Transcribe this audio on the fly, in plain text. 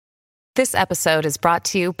This episode is brought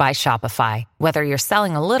to you by Shopify. Whether you're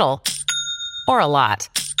selling a little or a lot,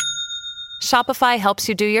 Shopify helps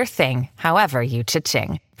you do your thing, however you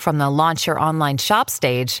cha-ching. From the launch your online shop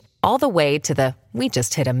stage, all the way to the we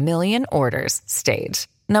just hit 1 million orders stage.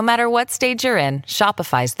 No matter what stage you're in,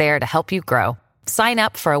 Shopify's there to help you grow. Sign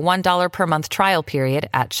up for a $1 per month trial period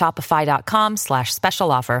at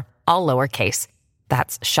shopify.com/special offer, all lowercase.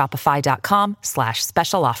 That's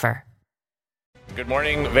shopify.com/special offer. Good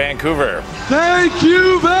morning, Vancouver. Thank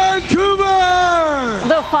you, Vancouver!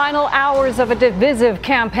 The final hours of a divisive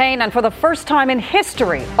campaign, and for the first time in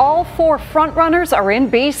history, all four frontrunners are in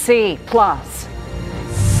BC. Plus,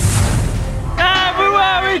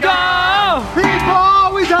 everywhere we go, people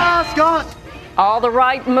always ask us. All the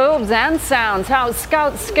right moves and sounds, how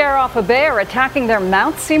scouts scare off a bear attacking their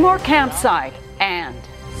Mount Seymour campsite. And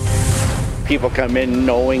people come in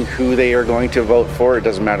knowing who they are going to vote for. It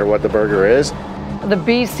doesn't matter what the burger is. The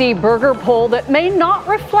BC Burger poll that may not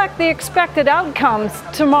reflect the expected outcomes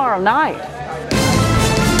tomorrow night.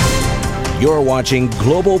 You're watching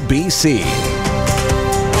Global BC.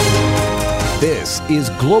 This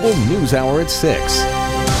is Global News Hour at 6.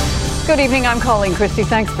 Good evening, I'm Colleen Christie.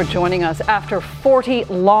 Thanks for joining us. After 40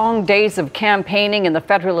 long days of campaigning in the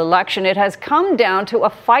federal election, it has come down to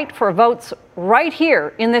a fight for votes right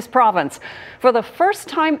here in this province. For the first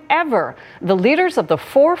time ever, the leaders of the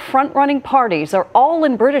four front-running parties are all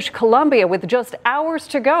in British Columbia with just hours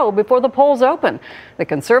to go before the polls open. The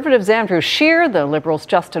Conservatives' Andrew Scheer, the Liberals'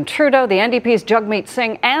 Justin Trudeau, the NDP's Jagmeet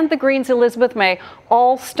Singh, and the Greens' Elizabeth May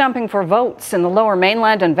all stumping for votes in the Lower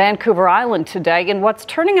Mainland and Vancouver Island today in what's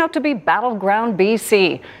turning out to be battleground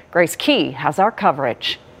BC. Grace Key has our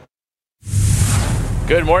coverage.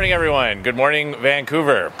 Good morning, everyone. Good morning,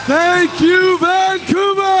 Vancouver. Thank you,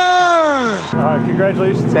 Vancouver!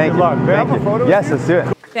 Congratulations. Thank you. Luck. May I have a photo? Yes, let's do it.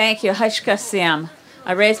 Thank you, Hashka Siam.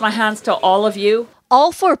 I raise my hands to all of you.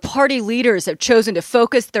 All four party leaders have chosen to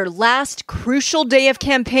focus their last crucial day of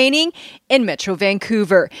campaigning in Metro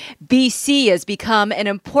Vancouver. BC has become an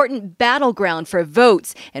important battleground for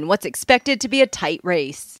votes and what's expected to be a tight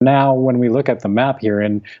race. Now, when we look at the map here,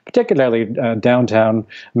 in particularly downtown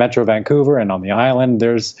Metro Vancouver and on the island,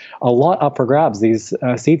 there's a lot up for grabs. These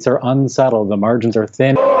seats are unsettled. The margins are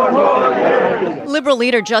thin. Liberal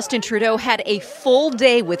leader Justin Trudeau had a full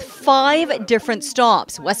day with 5 different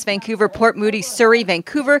stops: West Vancouver, Port Moody, Surrey,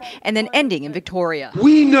 Vancouver, and then ending in Victoria.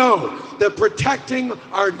 We know that protecting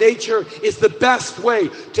our nature is the best way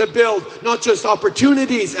to build not just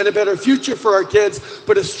opportunities and a better future for our kids,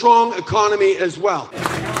 but a strong economy as well.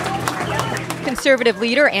 Conservative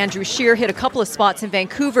leader Andrew Scheer hit a couple of spots in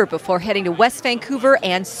Vancouver before heading to West Vancouver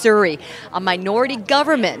and Surrey. A minority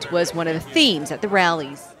government was one of the themes at the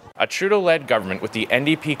rallies. A Trudeau-led government with the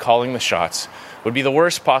NDP calling the shots would be the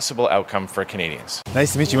worst possible outcome for Canadians.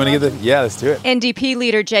 Nice to meet you. Want to get the... Yeah, let's do it. NDP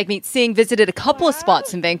leader Jagmeet Singh visited a couple of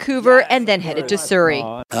spots in Vancouver and then headed to Surrey.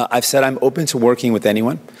 I've said I'm open to working with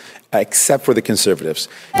anyone except for the Conservatives.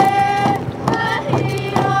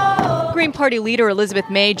 Green Party leader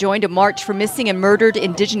Elizabeth May joined a march for missing and murdered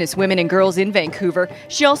Indigenous women and girls in Vancouver.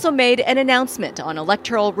 She also made an announcement on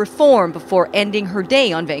electoral reform before ending her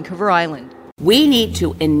day on Vancouver Island. We need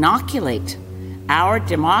to inoculate our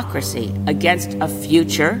democracy against a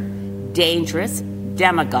future, dangerous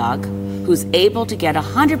demagogue who's able to get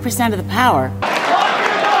 100% of the power.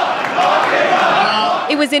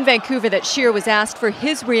 It was in Vancouver that Scheer was asked for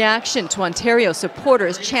his reaction to Ontario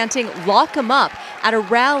supporters chanting "Lock him up" at a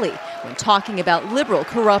rally when talking about Liberal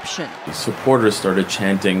corruption. Supporters started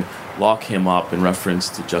chanting "Lock him up" in reference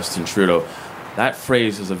to Justin Trudeau. That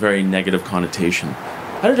phrase has a very negative connotation.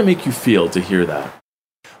 How did it make you feel to hear that?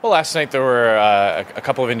 Well, last night there were a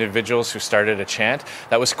couple of individuals who started a chant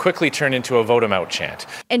that was quickly turned into a vote 'em out chant.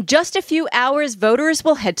 In just a few hours, voters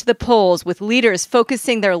will head to the polls, with leaders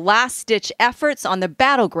focusing their last-ditch efforts on the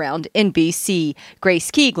battleground in BC.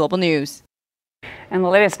 Grace Key, Global News. And the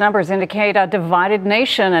latest numbers indicate a divided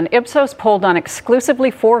nation. An Ipsos poll done exclusively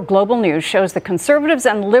for Global News shows the Conservatives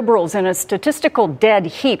and Liberals in a statistical dead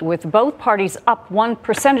heat, with both parties up 1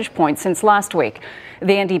 percentage point since last week.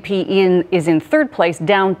 The NDP is in third place,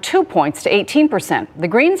 down 2 points to 18%. The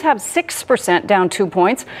Greens have 6%, down 2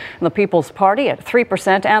 points. The People's Party at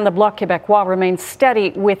 3%, and the Bloc Québécois remains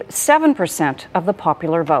steady with 7% of the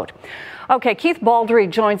popular vote. Okay, Keith Baldry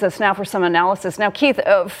joins us now for some analysis. Now, Keith,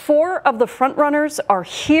 4 of the frontrunners are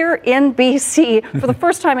here in BC for the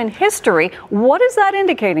first time in history. What is that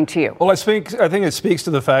indicating to you? Well, I think it speaks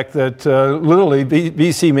to the fact that literally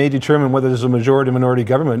BC may determine whether there's a majority minority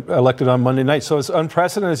government elected on Monday night. So it's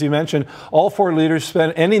unprecedented, as you mentioned. All four leaders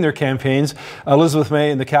ending their campaigns. Elizabeth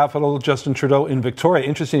May in the capital, Justin Trudeau in Victoria.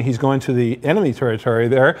 Interesting, he's going to the enemy territory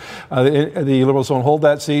there. The Liberals don't hold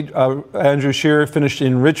that seat. Andrew Scheer finished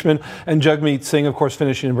in Richmond, and Jagmeet Singh, of course,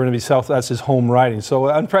 finishing in Burnaby South. That's his home riding. So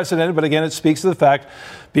unprecedented, but again, it speaks to the fact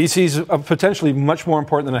BC's potentially much more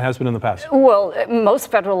important than it has been in the past. Well, most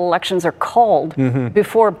federal elections are called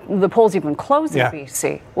before the polls even close in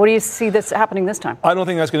BC. What do you see this happening this time? I don't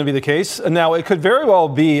think that's going to be the case. Now, it could very well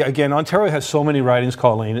be, again, Ontario has so many ridings,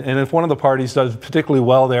 Colleen, and if one of the parties does particularly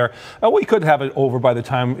well there, we could have it over by the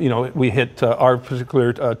time, we hit our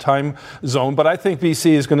particular time zone. But I think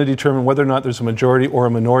BC is going to determine whether or not there's a majority or a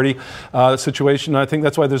minority situation. I think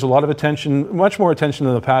that's why there's a lot of attention, much more attention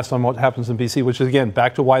than the past on what happens in BC, which is, again,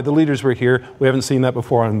 back to why the leaders were here. We haven't seen that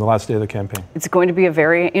before on the last day of the campaign. It's going to be a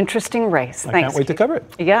very interesting race. I can't wait to cover it.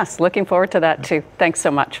 Yes, looking forward to that too. Thanks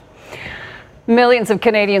so much. Millions of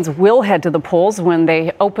Canadians will head to the polls when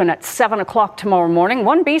they open at 7 o'clock tomorrow morning.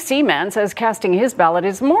 One BC man says casting his ballot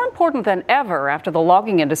is more important than ever after the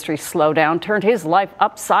logging industry slowdown turned his life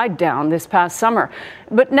upside down this past summer.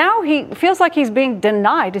 But now he feels like he's being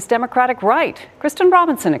denied his democratic right. Kristen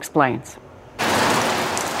Robinson explains.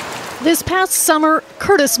 This past summer,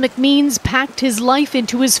 Curtis McMeans packed his life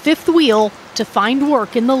into his fifth wheel to find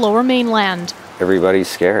work in the Lower Mainland. Everybody's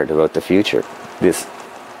scared about the future. This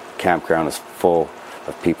campground is full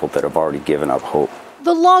of people that have already given up hope.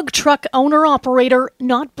 The log truck owner-operator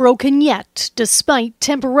not broken yet, despite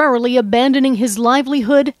temporarily abandoning his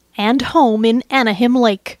livelihood and home in Anaheim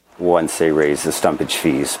Lake. Once they raised the stumpage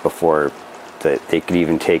fees before they could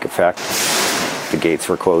even take effect, the gates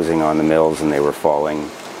were closing on the mills and they were falling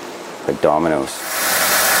like dominoes.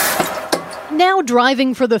 Now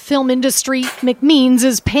driving for the film industry, McMeans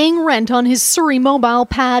is paying rent on his Surrey mobile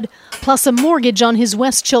pad, plus a mortgage on his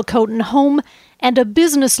West Chilcotin home and a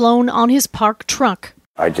business loan on his parked truck.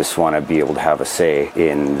 I just want to be able to have a say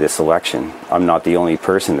in this election. I'm not the only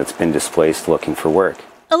person that's been displaced looking for work.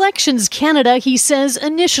 Elections Canada, he says,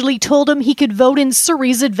 initially told him he could vote in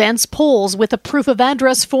Surrey's advance polls with a proof of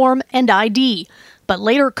address form and ID, but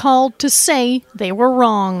later called to say they were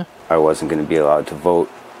wrong. I wasn't going to be allowed to vote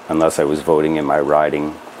unless I was voting in my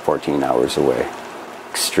riding 14 hours away.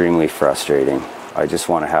 Extremely frustrating. I just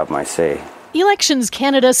want to have my say. Elections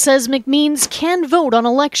Canada says McMeans can vote on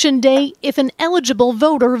election day if an eligible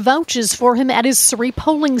voter vouches for him at his Surrey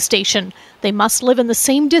polling station. They must live in the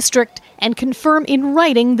same district and confirm in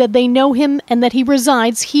writing that they know him and that he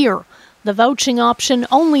resides here. The vouching option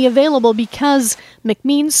only available because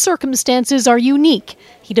McMeans' circumstances are unique.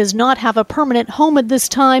 He does not have a permanent home at this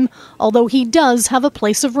time, although he does have a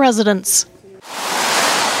place of residence.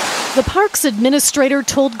 The park's administrator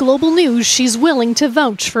told Global News she's willing to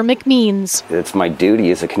vouch for McMeans. It's my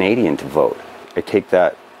duty as a Canadian to vote. I take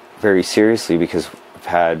that very seriously because I've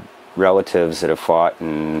had relatives that have fought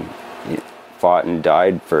and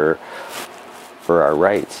died for our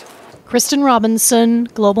rights. Kristen Robinson,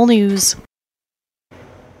 Global News.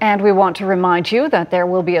 And we want to remind you that there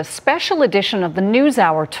will be a special edition of the News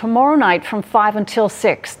Hour tomorrow night from 5 until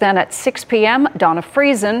 6. Then at 6 p.m., Donna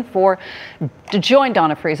Friesen to join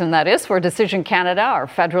Donna Friesen, that is, for Decision Canada, our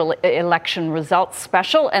federal election results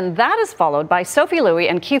special. And that is followed by Sophie Louie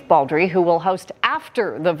and Keith Baldry, who will host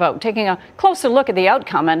After the Vote, taking a closer look at the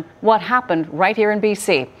outcome and what happened right here in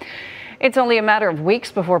BC. It's only a matter of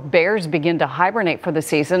weeks before bears begin to hibernate for the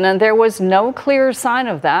season, and there was no clearer sign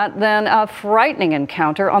of that than a frightening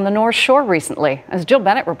encounter on the North Shore recently. As Jill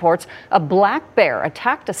Bennett reports, a black bear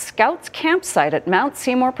attacked a Scouts campsite at Mount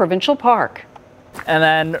Seymour Provincial Park. And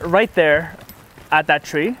then right there at that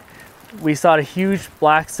tree, we saw a huge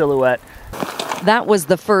black silhouette. That was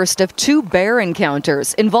the first of two bear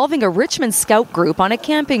encounters involving a Richmond Scout group on a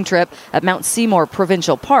camping trip at Mount Seymour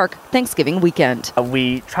Provincial Park Thanksgiving weekend.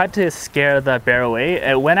 We tried to scare the bear away.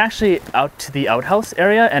 It went actually out to the outhouse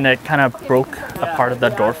area and it kind of broke a part of the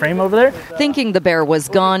door frame over there. Thinking the bear was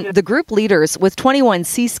gone, the group leaders with 21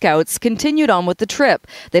 Sea Scouts continued on with the trip.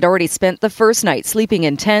 They'd already spent the first night sleeping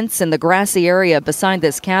in tents in the grassy area beside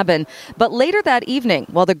this cabin. But later that evening,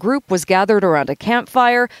 while the group was gathered around a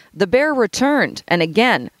campfire, the bear returned and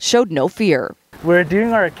again showed no fear. We're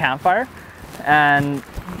doing our campfire and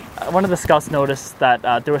one of the scouts noticed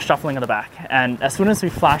that there was shuffling in the back, and as soon as we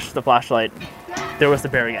flashed the flashlight, there was the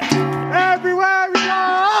bear again. Everywhere we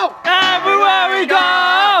go! Everywhere we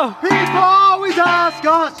go! People always ask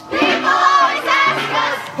us! People always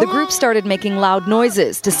ask us! The group started making loud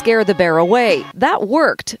noises to scare the bear away. That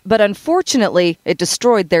worked, but unfortunately, it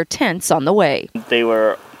destroyed their tents on the way. They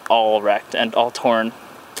were all wrecked and all torn,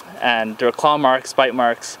 and there were claw marks, bite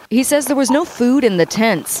marks. He says there was no food in the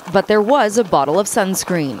tents, but there was a bottle of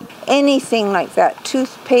sunscreen. Anything like that,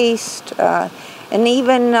 toothpaste, and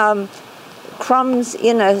even crumbs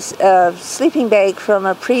in a sleeping bag from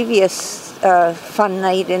a previous fun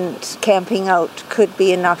night in camping out could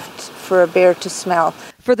be enough for a bear to smell.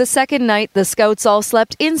 For the second night, the scouts all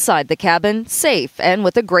slept inside the cabin, safe and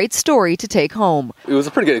with a great story to take home. It was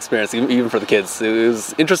a pretty good experience, even for the kids. It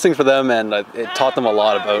was interesting for them, and it taught them a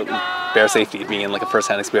lot about bear safety, being like a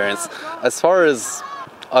first-hand experience. As far as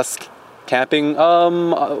us camping,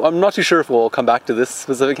 I'm not too sure if we'll come back to this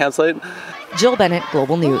specific campsite. Jill Bennett,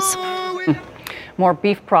 Global News. More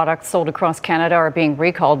beef products sold across Canada are being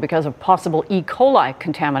recalled because of possible E. coli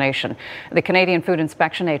contamination. The Canadian Food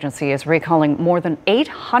Inspection Agency is recalling more than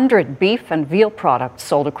 800 beef and veal products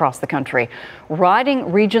sold across the country.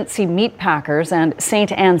 Riding Regency Meat Packers and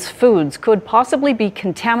St. Anne's Foods could possibly be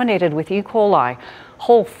contaminated with E. coli.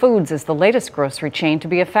 Whole Foods is the latest grocery chain to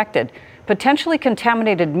be affected. Potentially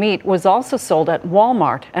contaminated meat was also sold at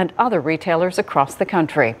Walmart and other retailers across the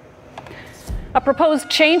country. A proposed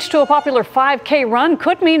change to a popular 5K run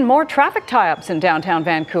could mean more traffic tie-ups in downtown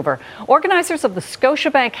Vancouver. Organizers of the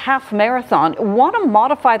Scotiabank Half Marathon want to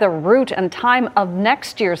modify the route and time of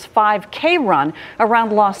next year's 5K run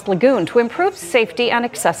around Lost Lagoon to improve safety and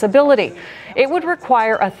accessibility. It would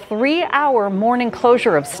require a 3-hour morning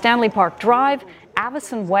closure of Stanley Park Drive,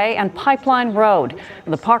 Avison Way and Pipeline Road.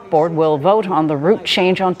 The park board will vote on the route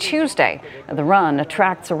change on Tuesday. The run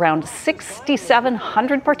attracts around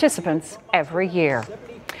 6,700 participants every year.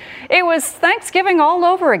 It was Thanksgiving all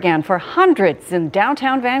over again for hundreds in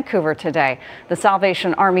downtown Vancouver today. The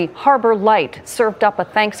Salvation Army Harbor Light served up a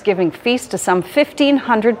Thanksgiving feast to some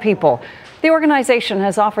 1,500 people. The organization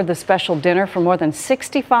has offered the special dinner for more than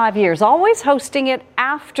 65 years, always hosting it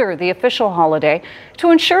after the official holiday to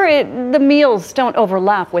ensure the meals don't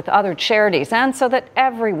overlap with other charities and so that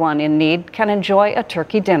everyone in need can enjoy a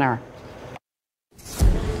turkey dinner.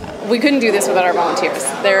 We couldn't do this without our volunteers.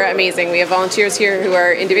 They're amazing. We have volunteers here who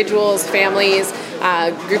are individuals, families,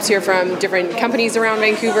 groups here from different companies around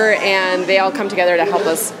Vancouver, and they all come together to help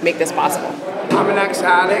us make this possible. I'm an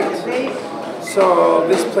ex-addict. So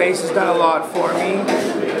this place has done a lot for me.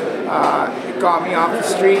 It got me off the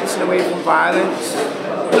streets and away from violence.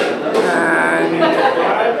 And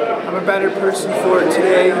I'm a better person for it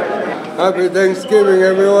today. Happy Thanksgiving,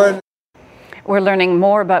 everyone. We're learning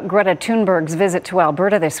more about Greta Thunberg's visit to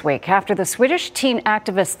Alberta this week. After the Swedish teen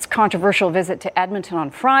activist's controversial visit to Edmonton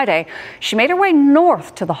on Friday, she made her way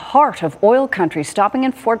north to the heart of oil country, stopping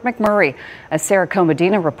in Fort McMurray. As Sarah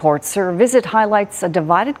Comedina reports, her visit highlights a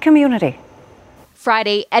divided community.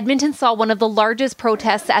 Friday, Edmonton saw one of the largest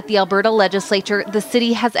protests at the Alberta legislature the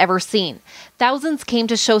city has ever seen. Thousands came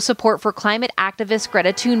to show support for climate activist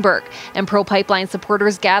Greta Thunberg, and pro-pipeline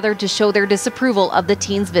supporters gathered to show their disapproval of the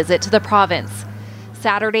teen's visit to the province.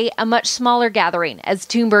 Saturday, a much smaller gathering as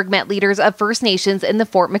Thunberg met leaders of First Nations in the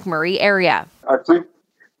Fort McMurray area. I think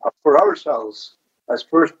for ourselves, as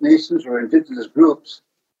First Nations or Indigenous groups,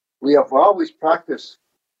 we have always practiced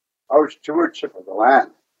our stewardship of the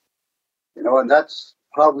land. And that's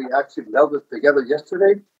how we actually melded together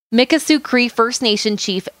yesterday. Mikisew Cree First Nation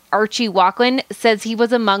Chief Archie Walklin says he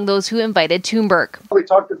was among those who invited Thunberg. We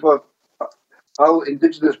talked about how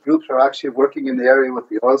Indigenous groups are actually working in the area with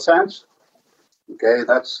the oil sands. Okay,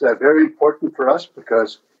 that's very important for us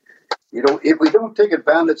because, if we don't take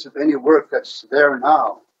advantage of any work that's there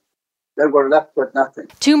now, then we're left with nothing.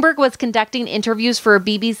 Thunberg was conducting interviews for a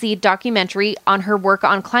BBC documentary on her work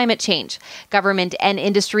on climate change. Government and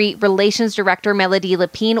Industry Relations Director Melody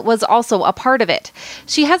Lepine was also a part of it.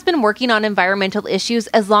 She has been working on environmental issues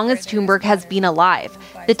as long as Thunberg has been alive.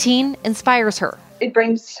 The teen inspires her. It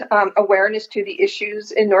brings awareness to the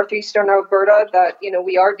issues in northeastern Alberta that,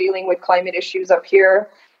 we are dealing with climate issues up here.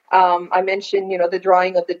 I mentioned, the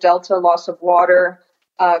drying of the delta, loss of water,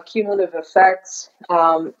 cumulative effects.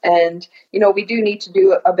 And we do need to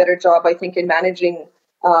do a better job, I think, in managing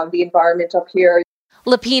the environment up here.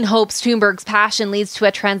 Lepine hopes Thunberg's passion leads to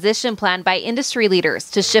a transition plan by industry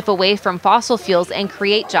leaders to shift away from fossil fuels and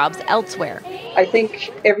create jobs elsewhere. I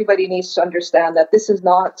think everybody needs to understand that this is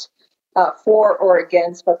not for or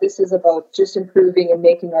against, but this is about just improving and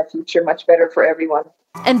making our future much better for everyone.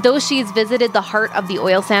 And though she's visited the heart of the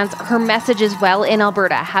oil sands, her messages while in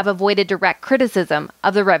Alberta have avoided direct criticism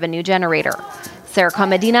of the revenue generator. Sarah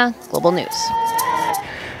Comedina, Global News.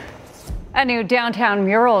 A new downtown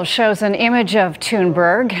mural shows an image of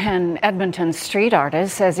Thunberg, an Edmonton street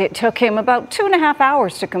artist, says it took him about 2.5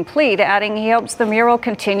 hours to complete, adding he hopes the mural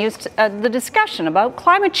continues the discussion about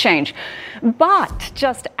climate change. But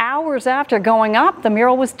just hours after going up, the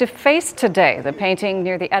mural was defaced today. The painting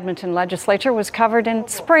near the Edmonton legislature was covered in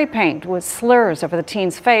spray paint with slurs over the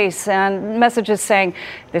teen's face and messages saying,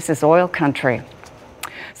 "This is oil country."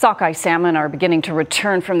 Sockeye salmon are beginning to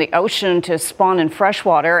return from the ocean to spawn in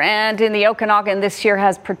freshwater, and in the Okanagan this year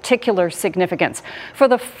has particular significance. For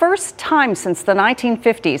the first time since the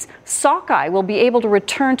 1950s, sockeye will be able to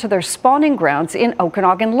return to their spawning grounds in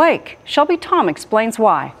Okanagan Lake. Shelby Tom explains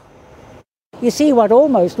why. You see what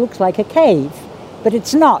almost looks like a cave, but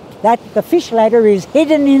it's not. The fish ladder is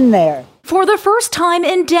hidden in there. For the first time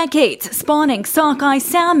in decades, spawning sockeye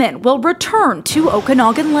salmon will return to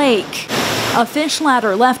Okanagan Lake. A fish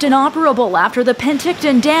ladder left inoperable after the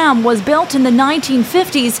Penticton Dam was built in the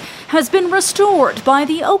 1950s has been restored by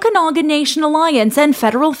the Okanagan Nation Alliance and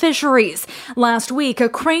federal fisheries. Last week, a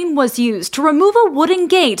crane was used to remove a wooden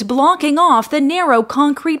gate blocking off the narrow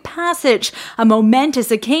concrete passage, a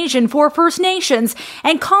momentous occasion for First Nations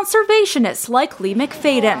and conservationists like Lee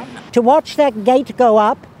McFadden. To watch that gate go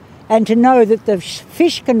up and to know that the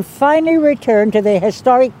fish can finally return to their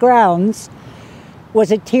historic grounds was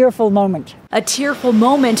a tearful moment. A tearful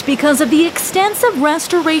moment because of the extensive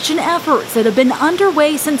restoration efforts that have been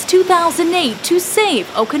underway since 2008 to save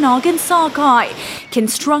Okanagan sockeye.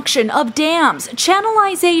 Construction of dams,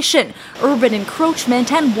 channelization, urban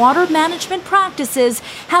encroachment, and water management practices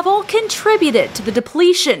have all contributed to the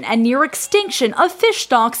depletion and near extinction of fish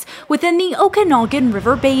stocks within the Okanagan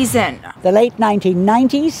River Basin. The late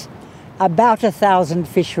 1990s, about 1,000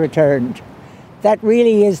 fish returned. That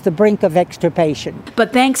really is the brink of extirpation.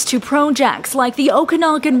 But thanks to projects like the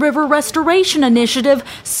Okanagan River Restoration Initiative,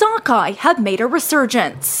 sockeye have made a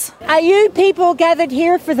resurgence. Are you people gathered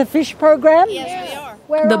here for the fish program? Yes,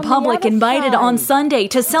 we are. The public invited on Sunday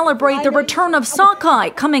to celebrate the return of sockeye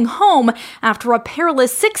coming home after a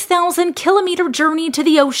perilous 6,000-kilometer journey to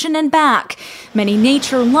the ocean and back. Many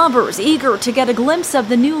nature lovers eager to get a glimpse of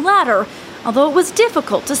the new ladder, although it was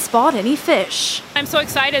difficult to spot any fish. I'm so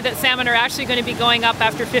excited that salmon are actually going to be going up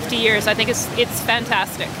after 50 years. I think it's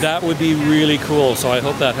fantastic. That would be really cool, so I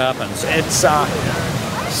hope that happens. It's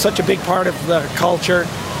such a big part of the culture,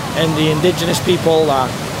 and the Indigenous people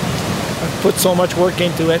put so much work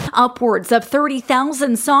into it. Upwards of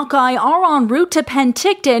 30,000 sockeye are en route to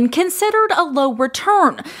Penticton, considered a low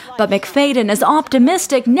return. But McFadden is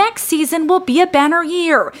optimistic next season will be a banner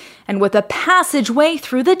year. And with a passageway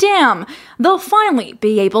through the dam, they'll finally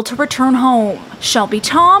be able to return home. Shelby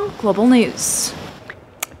Tom, Global News.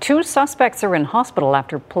 2 suspects are in hospital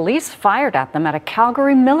after police fired at them at a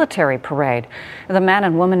Calgary military parade. The man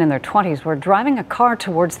and woman in their 20s were driving a car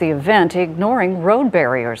towards the event, ignoring road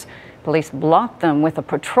barriers. Police blocked them with a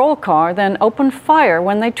patrol car, then opened fire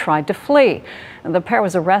when they tried to flee. The pair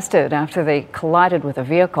was arrested after they collided with a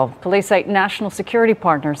vehicle. Police say national security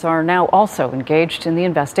partners are now also engaged in the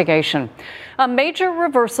investigation. A major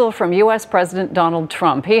reversal from U.S. President Donald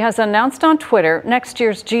Trump. He has announced on Twitter next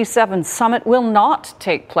year's G7 summit will not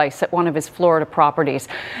take place at one of his Florida properties.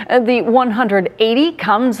 The 180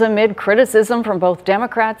 comes amid criticism from both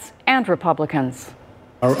Democrats and Republicans.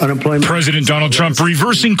 President Donald Trump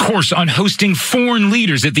reversing course on hosting foreign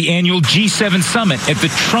leaders at the annual G7 summit at the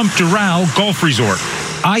Trump Doral Golf Resort.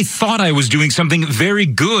 I thought I was doing something very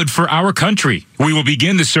good for our country. We will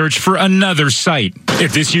begin the search for another site.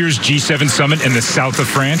 At this year's G7 summit in the south of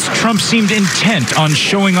France, Trump seemed intent on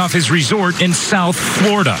showing off his resort in South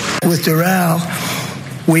Florida. With Doral,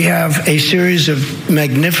 we have a series of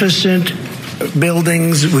magnificent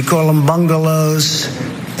buildings. We call them bungalows.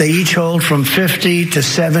 They each hold from 50 to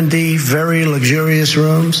 70 very luxurious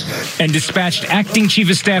rooms. And dispatched Acting Chief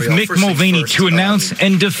of Staff Mick Mulvaney to announce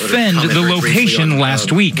and defend the location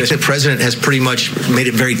last week. The president has pretty much made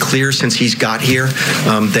it very clear since he's got here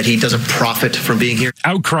that he doesn't profit from being here.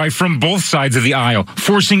 Outcry from both sides of the aisle,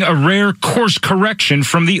 forcing a rare course correction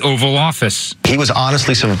from the Oval Office. He was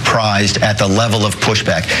honestly surprised at the level of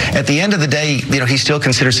pushback. At the end of the day, he still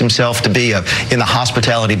considers himself to be in the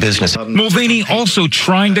hospitality business. Mulvaney also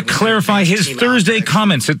trying to clarify his Thursday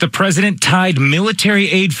comments that the president tied military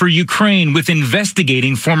aid for Ukraine with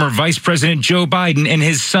investigating former Vice President Joe Biden and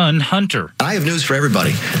his son, Hunter. I have news for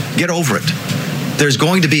everybody. Get over it. there's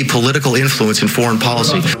going to be political influence in foreign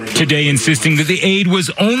policy. Today insisting that the aid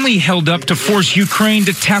was only held up to force Ukraine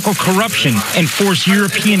to tackle corruption and force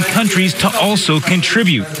European countries to also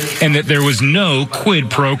contribute, and that there was no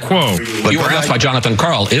quid pro quo. You were asked by Jonathan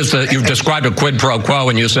Karl, you've described a quid pro quo,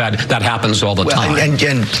 and you said that happens all the time. And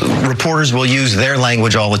reporters will use their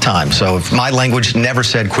language all the time. So if my language never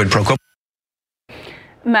said quid pro quo.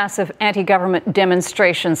 Massive anti-government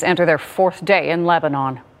demonstrations enter their fourth day in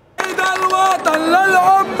Lebanon.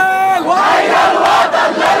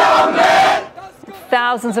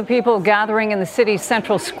 Thousands of people gathering in the city's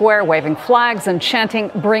central square, waving flags and chanting,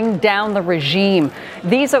 "Bring down the regime."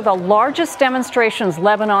 These are the largest demonstrations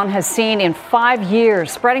Lebanon has seen in 5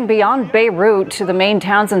 years, spreading beyond Beirut to the main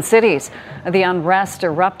towns and cities. The unrest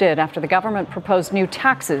erupted after the government proposed new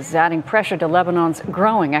taxes, adding pressure to Lebanon's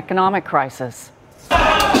growing economic crisis.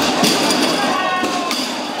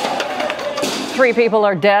 3 people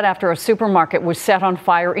are dead after a supermarket was set on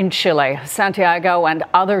fire in Chile. Santiago and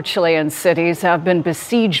other Chilean cities have been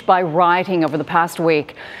besieged by rioting over the past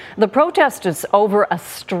week. The protest is over a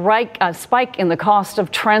spike in the cost of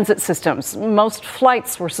transit systems. Most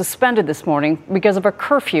flights were suspended this morning because of a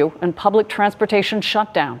curfew and public transportation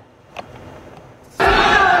shutdown.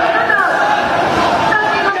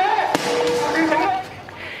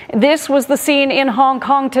 This was the scene in Hong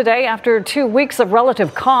Kong today after 2 weeks of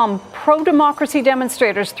relative calm. Pro-democracy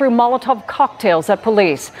demonstrators threw Molotov cocktails at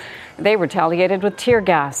police. They retaliated with tear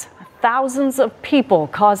gas. Thousands of people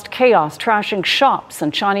caused chaos, trashing shops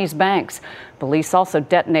and Chinese banks. Police also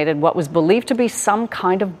detonated what was believed to be some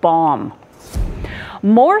kind of bomb.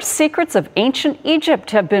 More secrets of ancient Egypt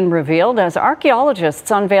have been revealed as archaeologists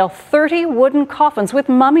unveil 30 wooden coffins with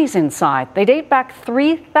mummies inside. They date back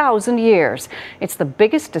 3,000 years. It's the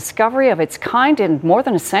biggest discovery of its kind in more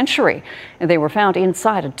than a century. They were found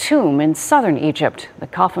inside a tomb in southern Egypt. The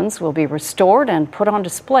coffins will be restored and put on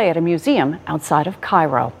display at a museum outside of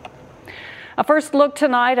Cairo. A first look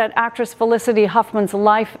tonight at actress Felicity Huffman's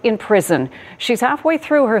life in prison. She's halfway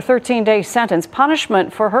through her 13-day sentence,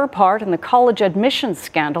 punishment for her part in the college admissions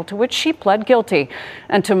scandal to which she pled guilty.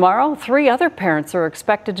 And tomorrow, 3 other parents are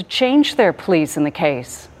expected to change their pleas in the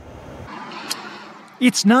case.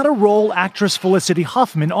 It's not a role actress Felicity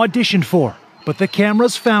Huffman auditioned for, but the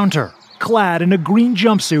cameras found her, clad in a green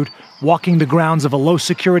jumpsuit, walking the grounds of a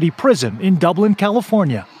low-security prison in Dublin,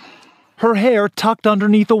 California. Her hair tucked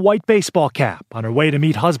underneath a white baseball cap on her way to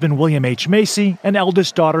meet husband William H. Macy and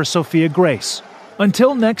eldest daughter Sophia Grace.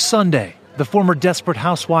 Until next Sunday, the former Desperate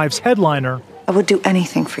Housewives headliner, "I would do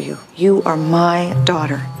anything for you. You are my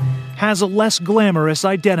daughter," has a less glamorous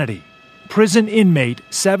identity. Prison inmate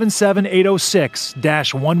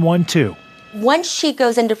 77806-112. Once she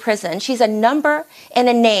goes into prison, she's a number and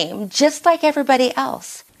a name, just like everybody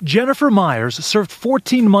else. Jennifer Myers served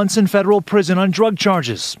 14 months in federal prison on drug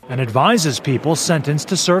charges and advises people sentenced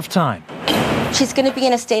to serve time. She's going to be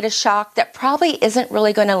in a state of shock that probably isn't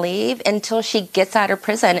really going to leave until she gets out of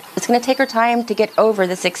prison. It's going to take her time to get over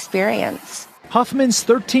this experience. Huffman's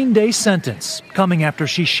 13-day sentence coming after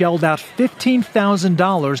she shelled out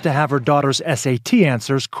 $15,000 to have her daughter's SAT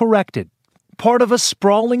answers corrected. Part of a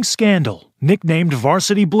sprawling scandal nicknamed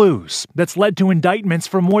Varsity Blues that's led to indictments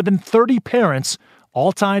for more than 30 parents,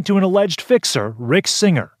 all tied to an alleged fixer, Rick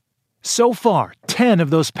Singer. So far, 10 of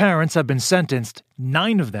those parents have been sentenced,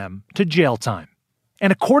 9 of them to jail time.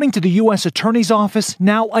 And according to the U.S. Attorney's Office,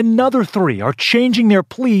 now another 3 are changing their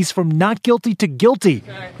pleas from not guilty to guilty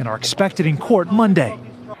and are expected in court Monday.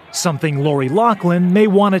 Something Lori Loughlin may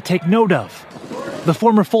want to take note of. The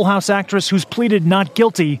former Full House actress who's pleaded not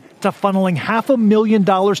guilty to funneling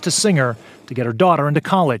 $500,000 to Singer to get her daughter into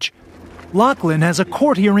college. Loughlin has a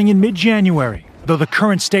court hearing in mid-January, though the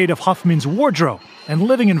current state of Huffman's wardrobe and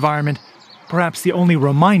living environment, perhaps the only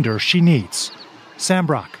reminder she needs. Sam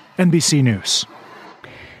Brock, NBC News.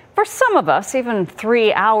 For some of us, even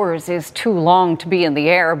 3 hours is too long to be in the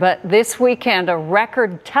air, but this weekend a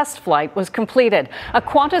record test flight was completed. A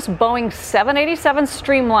Qantas Boeing 787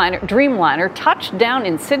 Dreamliner touched down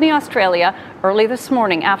in Sydney, Australia early this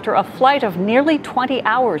morning after a flight of nearly 20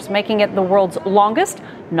 hours, making it the world's longest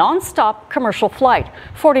non-stop commercial flight.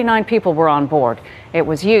 49 people were on board. It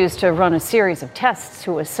was used to run a series of tests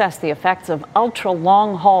to assess the effects of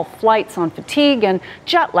ultra-long-haul flights on fatigue and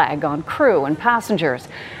jet lag on crew and passengers.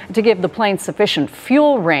 To give the plane sufficient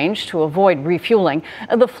fuel range to avoid refueling,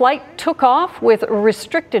 the flight took off with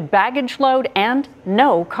restricted baggage load and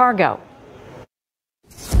no cargo.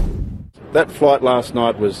 That flight last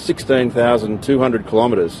night was 16,200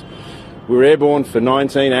 kilometres. We were airborne for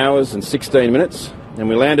 19 hours and 16 minutes. and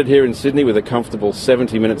we landed here in Sydney with a comfortable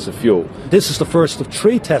 70 minutes of fuel. This is the first of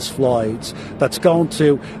 3 test flights that's going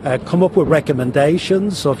to come up with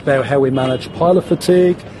recommendations about how we manage pilot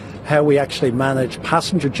fatigue, how we actually manage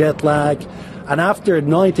passenger jet lag. And after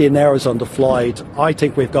 19 hours on the flight, I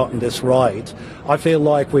think we've gotten this right. I feel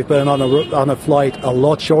like we've been on a flight a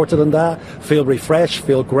lot shorter than that, feel refreshed,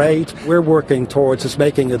 feel great. We're working towards us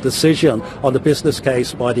making a decision on the business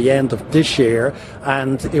case by the end of this year,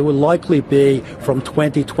 and it will likely be from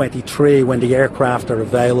 2023 when the aircraft are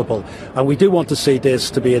available. And we do want to see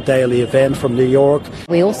this to be a daily event from New York.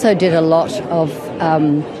 We also did a lot of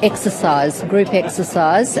exercise, group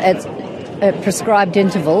exercise at prescribed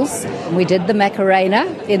intervals. We did the Macarena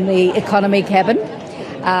in the economy cabin.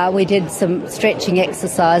 We did some stretching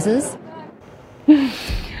exercises.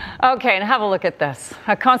 Okay, and have a look at this.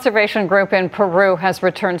 A conservation group in Peru has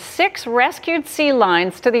returned 6 rescued sea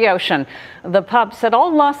lions to the ocean. The pups had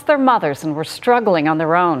all lost their mothers and were struggling on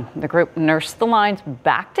their own. The group nursed the lions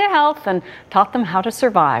back to health and taught them how to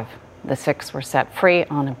survive. The 6 were set free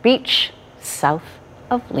on a beach south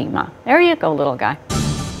of Lima. There you go, little guy.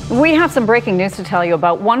 We have some breaking news to tell you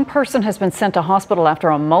about. One person has been sent to hospital after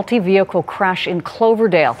a multi-vehicle crash in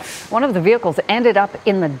Cloverdale. One of the vehicles ended up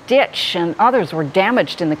in the ditch and others were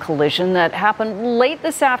damaged in the collision that happened late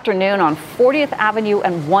this afternoon on 40th Avenue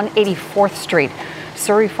and 184th Street.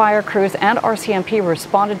 Surrey fire crews and RCMP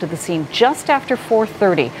responded to the scene just after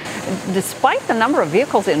 4:30. Despite the number of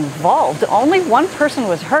vehicles involved, only one person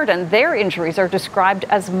was hurt and their injuries are described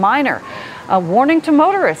as minor. A warning to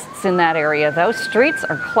motorists in that area, though. Streets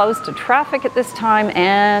are closed to traffic at this time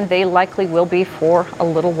and they likely will be for a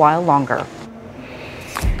little while longer.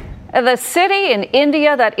 The city in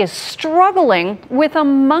India that is struggling with a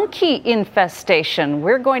monkey infestation.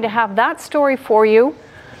 We're going to have that story for you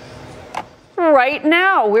right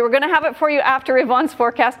now. We were going to have it for you after Yvonne's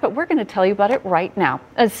forecast, but we're going to tell you about it right now.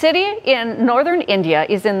 A city in northern India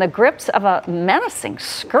is in the grips of a menacing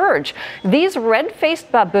scourge. These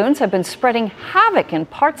red-faced baboons have been spreading havoc in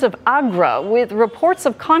parts of Agra, with reports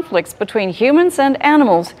of conflicts between humans and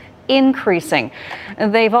animals increasing.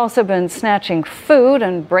 They've also been snatching food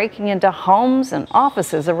and breaking into homes and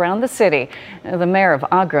offices around the city. The mayor of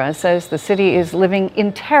Agra says the city is living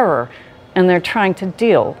in terror and they're trying to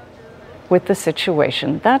deal with the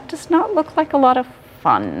situation. That does not look like a lot of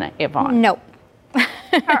fun, Yvonne. No.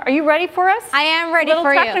 Are you ready for us? I am ready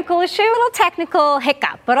for you. Little technical issue? A little technical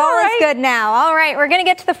hiccup, but all is good now. All right, we're going to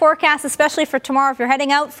get to the forecast, especially for tomorrow. If you're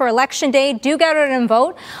heading out for Election Day, do go out and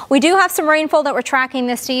vote. We do have some rainfall that we're tracking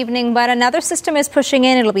this evening, but another system is pushing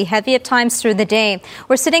in. It'll be heavy at times through the day.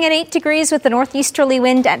 We're sitting at 8 degrees with the northeasterly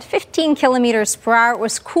wind at 15 kilometers per hour. It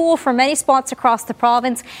was cool for many spots across the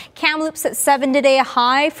province. Kamloops at 7 today, a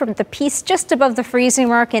high from the Peace just above the freezing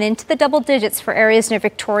mark and into the double digits for areas near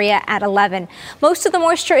Victoria at 11. Most of the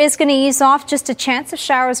moisture is going to ease off, just a chance of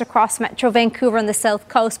showers across Metro Vancouver and the south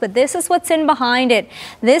coast, but this is what's in behind it.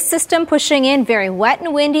 This system pushing in, very wet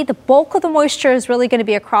and windy. The bulk of the moisture is really going to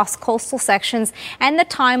be across coastal sections and the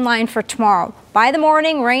timeline for tomorrow. By the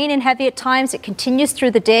morning, rain and heavy at times. It continues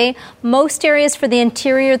through the day. Most areas for the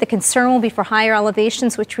interior, the concern will be for higher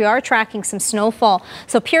elevations, which we are tracking some snowfall.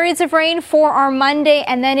 So periods of rain for our Monday,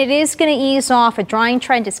 and then it is going to ease off. A drying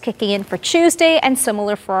trend is kicking in for Tuesday and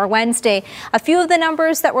similar for our Wednesday. A few of the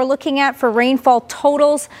numbers that we're looking at for rainfall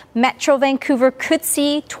totals. Metro Vancouver could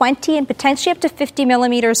see 20 and potentially up to 50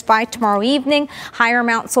 millimeters by tomorrow evening. Higher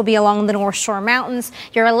amounts will be along the North Shore Mountains.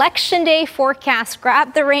 Your Election Day forecast,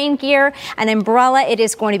 grab the rain gear and umbrella. It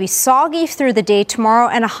is going to be soggy through the day tomorrow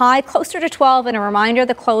and a high closer to 12. And a reminder,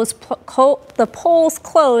 the polls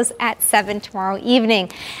close at 7 tomorrow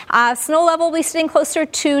evening. Snow level will be sitting closer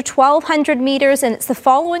to 1,200 meters, and it's the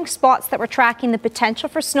following spots that we're tracking the potential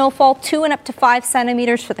for snowfall: 2 and up to 5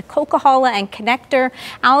 centimeters for the Coquihalla and Connector.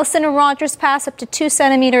 Allison and Rogers Pass up to 2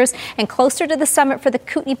 centimeters, and closer to the summit for the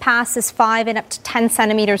Kootenay Pass is 5 and up to 10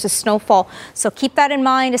 centimeters of snowfall. So keep that in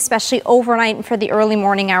mind, especially overnight and for the early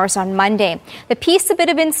morning hours on Monday. The Peace, a bit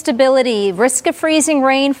of instability, risk of freezing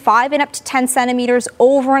rain, 5 and up to 10 centimeters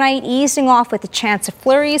overnight, easing off with a chance of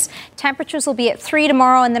flurries. Temperatures will be at 3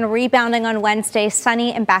 tomorrow and then rebounding on Wednesday,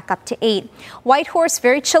 sunny and back up to 8. Whitehorse,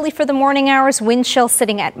 very chilly for the morning hours, wind chill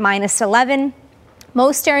sitting at minus 11.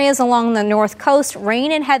 Most areas along the north coast,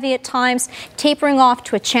 rain and heavy at times, tapering off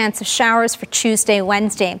to a chance of showers for Tuesday,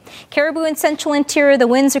 Wednesday. Caribou and central interior, the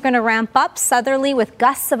winds are going to ramp up southerly with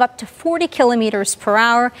gusts of up to 40 kilometers per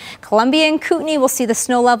hour. Columbia and Kootenay will see the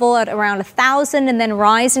snow level at around 1,000 and then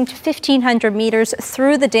rising to 1,500 meters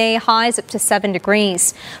through the day, highs up to 7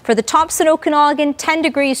 degrees. For the tops in Okanagan, 10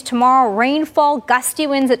 degrees tomorrow, rainfall, gusty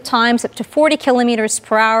winds at times up to 40 kilometers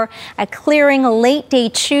per hour. A clearing late day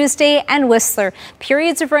Tuesday, and Whistler,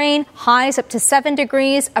 Periods of rain, highs up to 7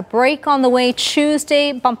 degrees, a break on the way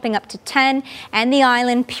Tuesday, bumping up to 10, and the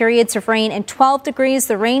island, periods of rain and 12 degrees.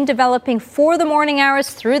 The rain developing for the morning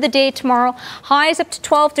hours through the day tomorrow. Highs up to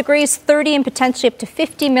 12 degrees, 30 and potentially up to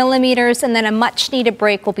 50 millimeters. And then a much needed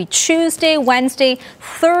break will be Tuesday, Wednesday,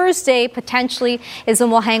 Thursday potentially is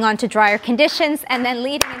when we'll hang on to drier conditions. And then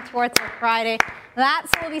leading in towards our Friday,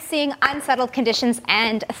 that's when we'll be seeing unsettled conditions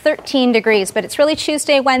and 13 degrees. But it's really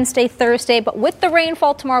Tuesday, Wednesday, Thursday. But with the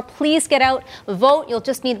rainfall tomorrow, please get out, vote. You'll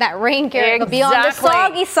just need that rain gear. It'll be on the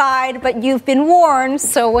soggy side, but you've been warned.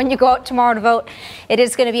 So when you go out tomorrow to vote, it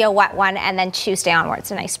is going to be a wet one. And then Tuesday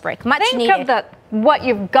onwards, a nice break. Much needed. Think of that. What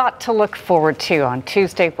you've got to look forward to on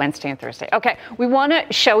Tuesday, Wednesday, and Thursday. Okay, we want to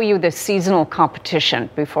show you the seasonal competition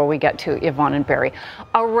before we get to Yvonne and Barry.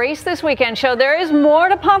 A race this weekend show there is more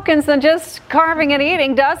to pumpkins than just carving and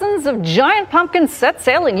eating. Dozens of giant pumpkins set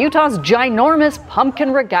sail in Utah's ginormous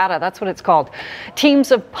pumpkin regatta. That's what it's called.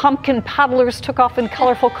 Teams of pumpkin paddlers took off in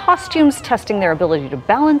colorful costumes, testing their ability to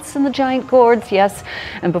balance in the giant gourds. Yes,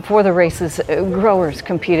 and before the races, growers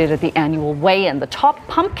competed at the annual weigh-in. The top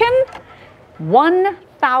pumpkin,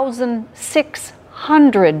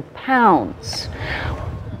 1,600 pounds.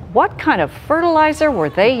 What kind of fertilizer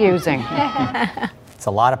were they using? It's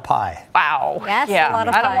a lot of pie. Wow. Yes, yeah, a lot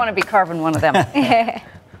of pie. I don't want to be carving one of them.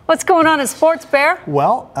 What's going on in sports, Bear?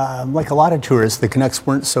 Well, like a lot of tourists, the Canucks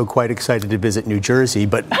weren't so quite excited to visit New Jersey,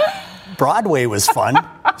 but Broadway was fun.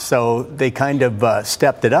 So they kind of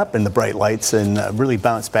stepped it up in the bright lights and really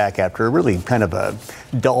bounced back after a really kind of a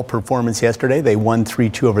dull performance yesterday. They won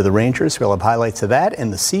 3-2 over the Rangers. We'll have highlights of that.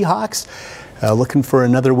 And the Seahawks looking for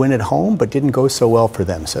another win at home, but didn't go so well for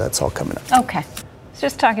them. So that's all coming up. Okay. I was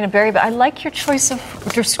just talking to Barry, but I like your choice of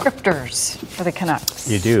descriptors for the Canucks.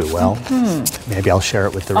 You do? Well, maybe I'll share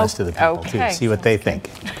it with the rest of the people too. See what they think.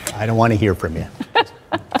 I don't want to hear from you.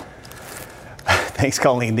 Thanks,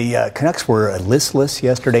 Colleen. The Canucks were listless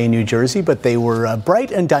yesterday in New Jersey, but they were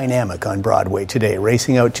bright and dynamic on Broadway today,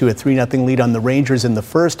 racing out to a 3-0 lead on the Rangers in the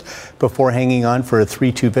first before hanging on for a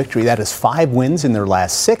 3-2 victory. That is 5 wins in their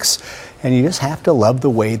last 6, and you just have to love the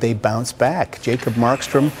way they bounce back. Jacob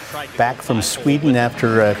Markstrom back from Sweden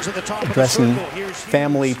after addressing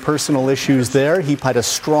family personal issues there. He had a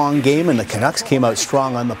strong game, and the Canucks came out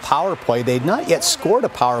strong on the power play. They had not yet scored a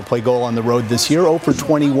power play goal on the road this year, 0 for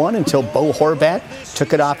 21, until Bo Horvat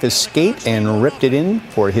took it off his skate and ripped it in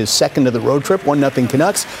for his second of the road trip. 1-0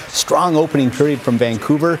 Canucks. Strong opening period from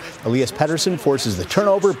Vancouver. Elias Pettersson forces the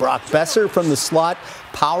turnover. Brock Besser from the slot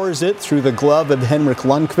powers it through the glove of Henrik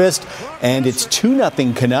Lundqvist, and it's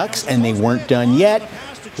 2-0 Canucks, and they weren't done yet.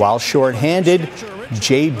 While shorthanded,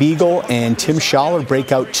 Jay Beagle and Tim Schaller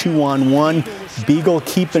break out 2-on-1. Beagle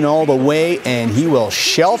keeping all the way, and he will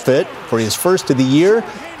shelf it for his first of the year.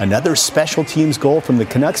 Another special teams goal from the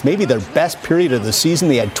Canucks, maybe their best period of the season.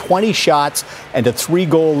 They had 20 shots and a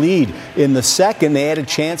 3-goal lead. In the second, they had a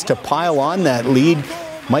chance to pile on that lead.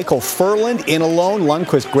 Michael Furland in alone.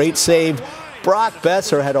 Lundqvist, great save. Brock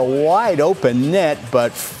Besser had a wide open net,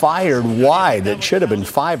 but fired wide. It should have been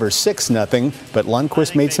 5 or 6-0, but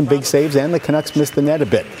Lundqvist made some big saves, and the Canucks missed the net a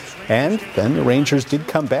bit. And then the Rangers did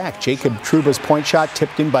come back. Jacob Trouba's point shot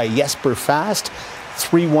tipped in by Jesper Fast.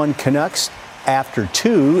 3-1 Canucks after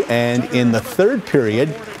 2, and in the third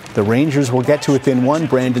period, the Rangers will get to within 1.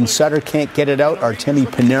 Brandon Sutter can't get it out. Artemi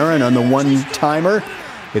Panarin on the one-timer.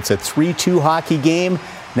 It's a 3-2 hockey game.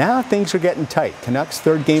 Now things are getting tight. Canucks'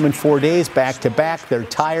 third game in 4 days, back-to-back. They're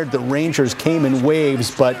tired. The Rangers came in waves,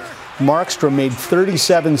 but Markstrom made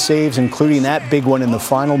 37 saves, including that big one in the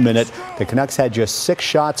final minute. The Canucks had just 6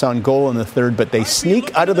 shots on goal in the third, but they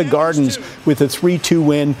sneak out of the Gardens with a 3-2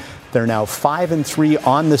 win. They're now 5-3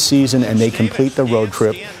 on the season, and they complete the road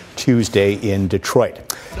trip Tuesday in Detroit.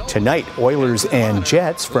 Tonight, Oilers and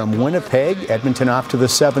Jets from Winnipeg. Edmonton off to the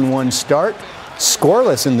 7-1 start.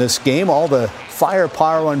 Scoreless in this game. All the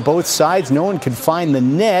firepower on both sides. No one could find the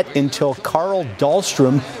net until Carl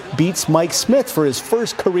Dahlstrom beats Mike Smith for his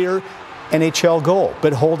first career NHL goal.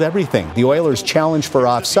 But hold everything. The Oilers challenged for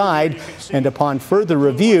offside, and upon further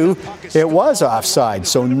review, it was offside.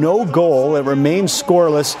 So no goal. It remains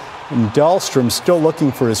scoreless. And Dahlstrom still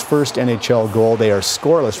looking for his first NHL goal. They are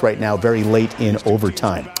scoreless right now, very late in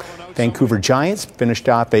overtime. Vancouver Giants finished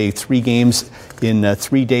off a 3 games in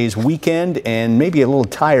 3 days weekend, and maybe a little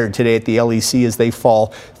tired today at the LEC as they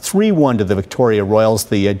fall 3-1 to the Victoria Royals.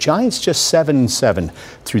 The Giants just 7-7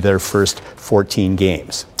 through their first 14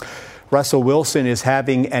 games. Russell Wilson is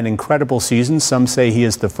having an incredible season. Some say he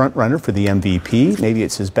is the front runner for the MVP. Maybe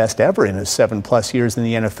it's his best ever in his 7+ years in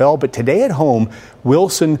the NFL. But today at home,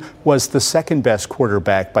 Wilson was the second best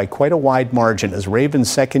quarterback by quite a wide margin as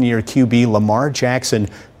Ravens second-year QB Lamar Jackson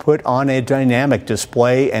put on a dynamic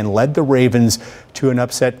display and led the Ravens to an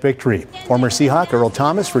upset victory. Former Seahawk Earl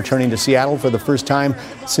Thomas returning to Seattle for the first time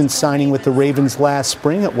since signing with the Ravens last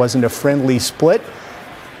spring. It wasn't a friendly split.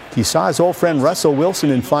 He saw his old friend Russell Wilson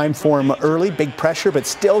in fine form early, big pressure, but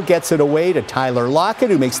still gets it away to Tyler Lockett,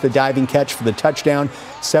 who makes the diving catch for the touchdown.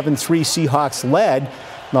 7-3 Seahawks led.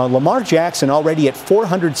 Now, Lamar Jackson already at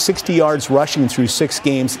 460 yards rushing through 6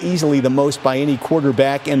 games, easily the most by any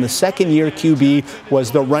quarterback. And the second-year QB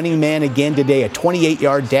was the running man again today. A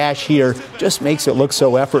 28-yard dash here just makes it look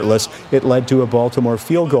so effortless. It led to a Baltimore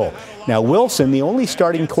field goal. Now, Wilson, the only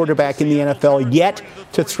starting quarterback in the NFL yet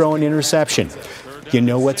to throw an interception. You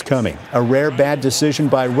know what's coming. A rare bad decision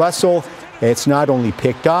by Russell. It's not only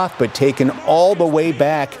picked off, but taken all the way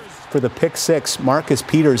back for the pick six. Marcus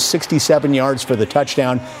Peters, 67 yards for the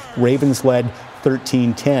touchdown. Ravens led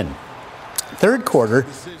 13-10. Third quarter,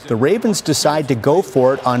 the Ravens decide to go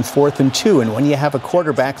for it on 4th and 2. And when you have a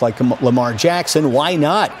quarterback like Lamar Jackson, why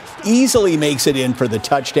not? Easily makes it in for the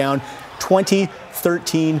touchdown.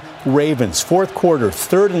 20-13 Ravens. Fourth quarter,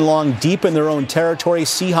 3rd and long, deep in their own territory.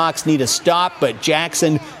 Seahawks need a stop, but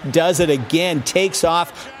Jackson does it again. Takes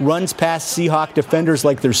off, runs past Seahawk defenders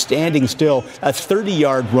like they're standing still. A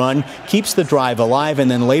 30-yard run, keeps the drive alive,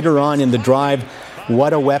 and then later on in the drive,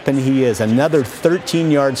 what a weapon he is. Another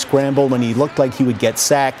 13-yard scramble when he looked like he would get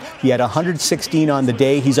sacked. He had 116 on the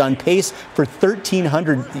day. He's on pace for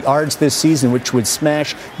 1,300 yards this season, which would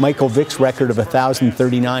smash Michael Vick's record of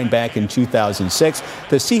 1,039 back in 2006.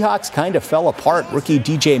 The Seahawks kind of fell apart. Rookie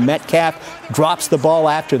DJ Metcalf drops the ball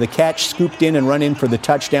after the catch, scooped in and run in for the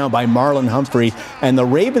touchdown by Marlon Humphrey. And the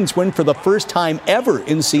Ravens win for the first time ever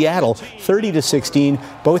in Seattle, 30-16.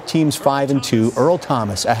 Both teams 5-2. Earl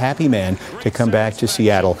Thomas, a happy man to come back to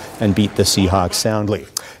Seattle and beat the Seahawks soundly.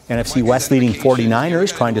 NFC West leading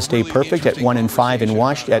 49ers trying to stay perfect at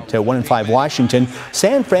 1-5 Washington.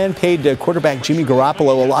 San Fran paid quarterback Jimmy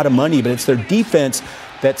Garoppolo a lot of money, but it's their defense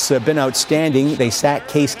that's been outstanding. They sacked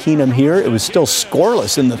Case Keenum here. It was still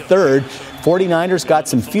scoreless in the third. 49ers got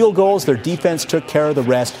some field goals. Their defense took care of the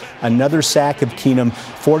rest. Another sack of Keenum.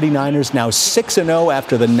 49ers now 6-0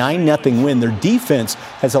 after the 9-0 win. Their defense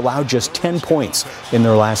has allowed just 10 points in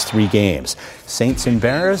their last 3 games. Saints and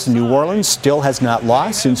Bears, New Orleans still has not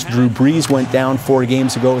lost since Drew Brees went down 4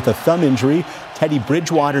 games ago with a thumb injury. Teddy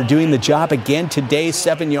Bridgewater doing the job again today.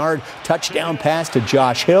 7-yard touchdown pass to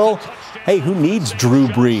Josh Hill. Hey, who needs Drew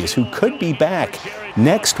Brees, who could be back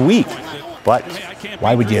next week? But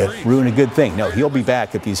why would you ruin a good thing? No, he'll be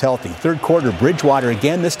back if he's healthy. Third quarter, Bridgewater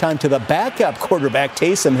again, this time to the backup quarterback,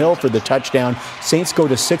 Taysom Hill, for the touchdown. Saints go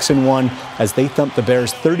to 6-1 as they thump the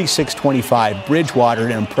Bears 36-25. Bridgewater,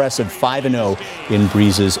 an impressive 5-0 in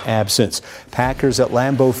Brees' absence. Packers at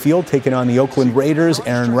Lambeau Field taking on the Oakland Raiders.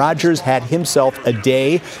 Aaron Rodgers had himself a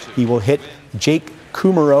day. He will hit Jake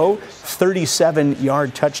Kumerow,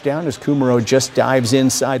 37-yard touchdown as Kumerow just dives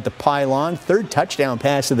inside the pylon. Third touchdown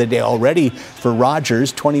pass of the day already for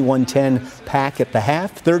Rodgers. 21-10 Pack at the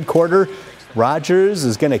half. Third quarter, Rodgers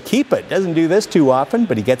is going to keep it. Doesn't do this too often,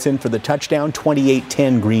 but he gets in for the touchdown.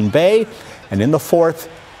 28-10 Green Bay. And in the fourth,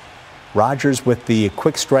 Rodgers with the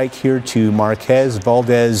quick strike here to Marquez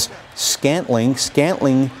Valdez-Scantling.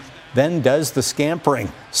 Scantling then does the scampering.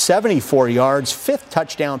 74 yards, 5th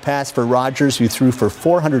touchdown pass for Rodgers, who threw for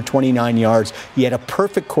 429 yards. He had a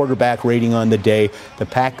perfect quarterback rating on the day. The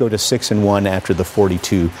Pack go to 6-1 after the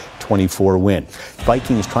 42-24 win.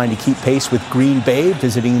 Vikings trying to keep pace with Green Bay,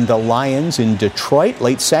 visiting the Lions in Detroit.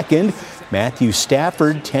 Late second, Matthew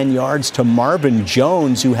Stafford, 10 yards to Marvin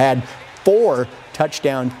Jones, who had 4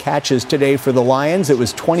 touchdown catches today for the Lions. It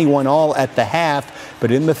was 21-all at the half, but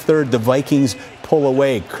in the third, the Vikings pull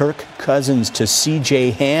away. Kirk Cousins to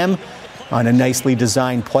C.J. Ham on a nicely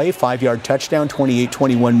designed play. 5-yard touchdown,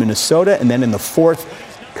 28-21 Minnesota. And then in the fourth,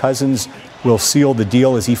 Cousins will seal the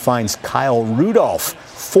deal as he finds Kyle Rudolph.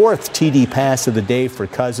 4th TD pass of the day for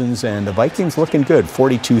Cousins, and the Vikings looking good.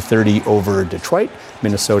 42-30 over Detroit.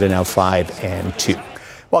 Minnesota now 5-2.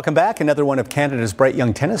 Welcome back. Another one of Canada's bright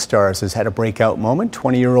young tennis stars has had a breakout moment.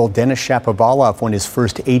 20-year-old Denis Shapovalov won his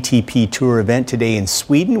first ATP Tour event today in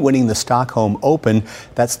Sweden, winning the Stockholm Open.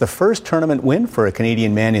 That's the first tournament win for a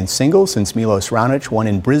Canadian man in singles since Milos Raonic won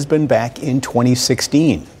in Brisbane back in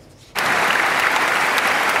 2016.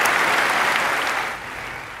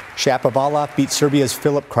 Shapovalov beat Serbia's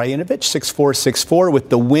Filip Krajinovic 6-4, 6-4.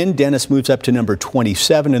 With the win, Denis moves up to number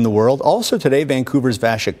 27 in the world. Also today, Vancouver's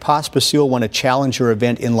Vasek Pospisil won a challenger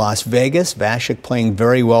event in Las Vegas. Vasek playing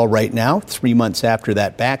very well right now, 3 months after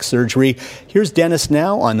that back surgery. Here's Denis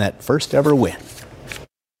now on that first ever win.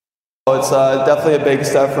 It's definitely a big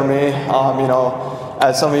step for me.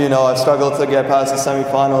 as some of you know, I've struggled to get past the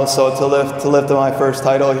semifinals. So to lift my first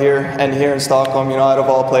title here in Stockholm, out of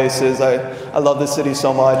all places, I love the city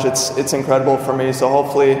so much. It's incredible for me. So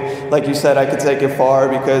hopefully, like you said, I could take it far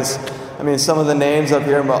because, some of the names up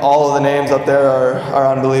here, all of the names up there are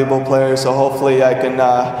unbelievable players. So hopefully I can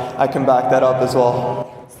back that up as well.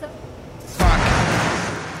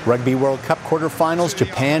 Rugby World Cup quarterfinals,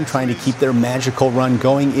 Japan trying to keep their magical run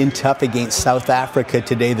going in tough against South Africa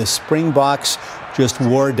today. The Springboks just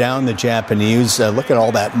wore down the Japanese. Look at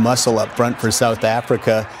all that muscle up front for South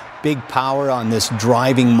Africa. Big power on this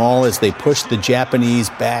driving maul as they push the Japanese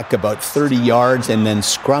back about 30 yards, and then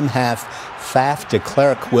scrum half Faf de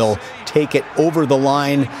Klerk will take it over the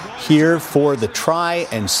line here for the try,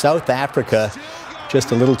 and South Africa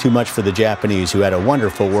just a little too much for the Japanese, who had a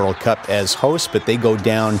wonderful World Cup as hosts, but they go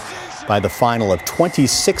down by the final of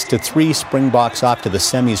 26-3. Springboks off to the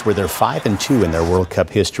semis where they're 5-2 in their World Cup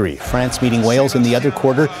history. France meeting Wales in the other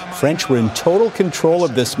quarter. French were in total control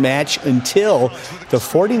of this match until the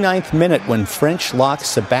 49th minute when French lock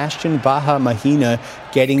Sebastian Baha-Mahina,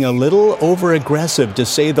 getting a little over-aggressive to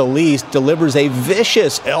say the least, delivers a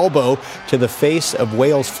vicious elbow to the face of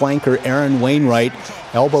Wales flanker Aaron Wainwright.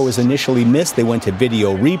 Elbow was initially missed. They went to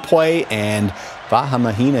video replay, and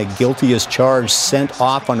Baha-Mahina, guilty as charged, sent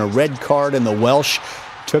off on a red card, and the Welsh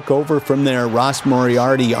took over from there. Ross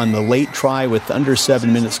Moriarty on the late try with under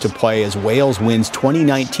 7 minutes to play as Wales wins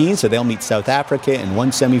 2019, so they'll meet South Africa in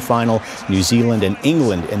one semifinal, New Zealand and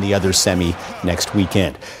England in the other semi next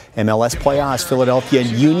weekend. MLS playoffs, Philadelphia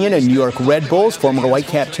Union and New York Red Bulls. Former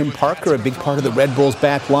Whitecap Tim Parker, a big part of the Red Bulls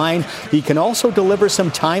back line. He can also deliver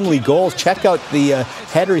some timely goals. Check out the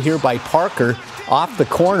header here by Parker off the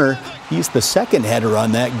corner. He's the second header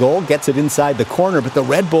on that goal, gets it inside the corner, but the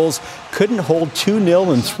Red Bulls couldn't hold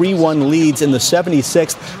 2-0 and 3-1 leads. In the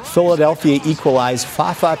 76th, Philadelphia equalized.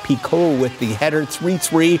 Fafa Picault with the header,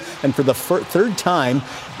 3-3, and for the third time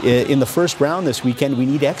in the first round this weekend, we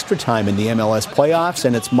need extra time in the MLS playoffs,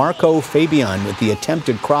 and it's Marco Fabian with the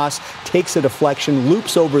attempted cross, takes a deflection,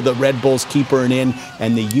 loops over the Red Bulls keeper and in,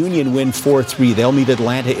 and the Union win 4-3. They'll meet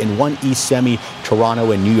Atlanta in one East semi.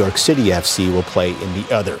 Toronto and New York City FC will play in the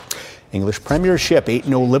other. English Premiership,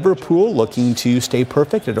 8-0 Liverpool looking to stay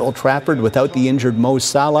perfect at Old Trafford without the injured Mo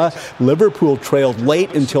Salah. Liverpool trailed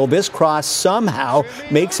late until this cross somehow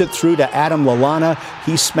makes it through to Adam Lallana.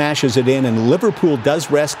 He smashes it in, and Liverpool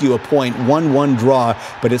does rescue a point, 1-1 draw,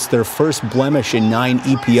 but it's their first blemish in 9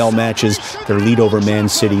 EPL matches. Their lead over Man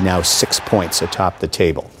City now 6 points atop the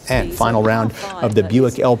table. And final round of the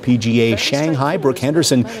Buick LPGA Shanghai. Brooke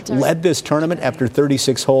Henderson led this tournament after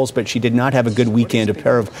 36 holes, but she did not have a good weekend. A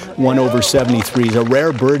pair of 1/73s. A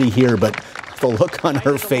rare birdie here, but the look on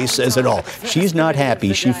her face says it all. She's not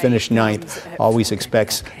happy. She finished 9th. Always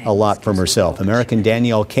expects a lot from herself. American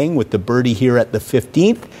Danielle King with the birdie here at the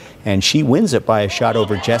 15th. And she wins it by a shot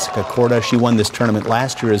over Jessica Korda. She won this tournament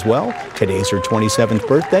last year as well. Today's her 27th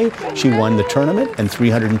birthday. She won the tournament and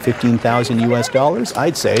 $315,000 US.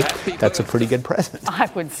 I'd say that's a pretty good present. I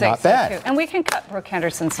would say Not so bad. too. And we can cut Brooke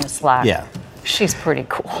Henderson some slack. Yeah. She's pretty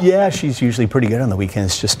cool. Yeah, she's usually pretty good on the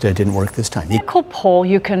weekends. Just didn't work this time. Cool poll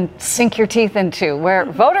you can sink your teeth into, where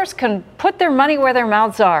voters can put their money where their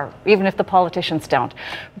mouths are, even if the politicians don't.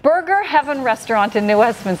 Burger Heaven Restaurant in New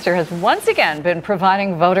Westminster has once again been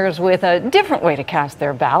providing voters with a different way to cast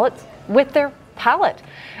their ballots, with their palate.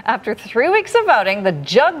 After 3 weeks of voting, the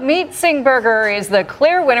Jug Meat Sing Burger is the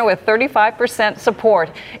clear winner with 35% support.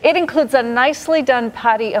 It includes a nicely done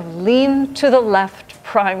patty of lean to the left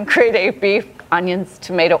prime grade A beef, onions,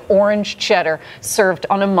 tomato, orange cheddar, served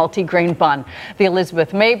on a multi-grain bun. The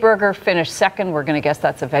Elizabeth May Burger finished second. We're going to guess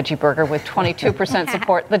that's a veggie burger with 22%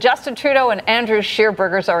 support. The Justin Trudeau and Andrew Scheer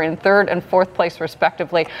burgers are in third and fourth place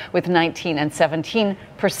respectively with 19 and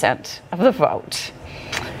 17% of the vote.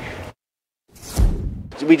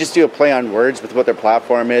 We just do a play on words with what their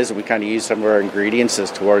platform is, and we kind of use some of our ingredients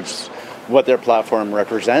as towards what their platform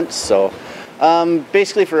represents. So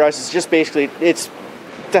basically for us, it's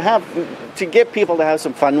to get people to have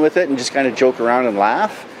some fun with it and just kind of joke around and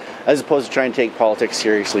laugh, as opposed to trying to take politics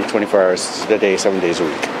seriously 24 hours a day, 7 days a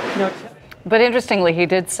week. But interestingly, he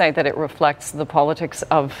did say that it reflects the politics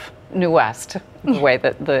of New West, the way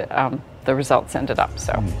that the results ended up.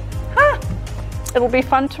 So it'll be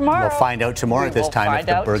fun tomorrow. We'll find out tomorrow at this time if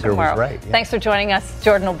the burger was right. Yeah. Thanks for joining us.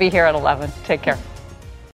 Jordan will be here at 11. Take care.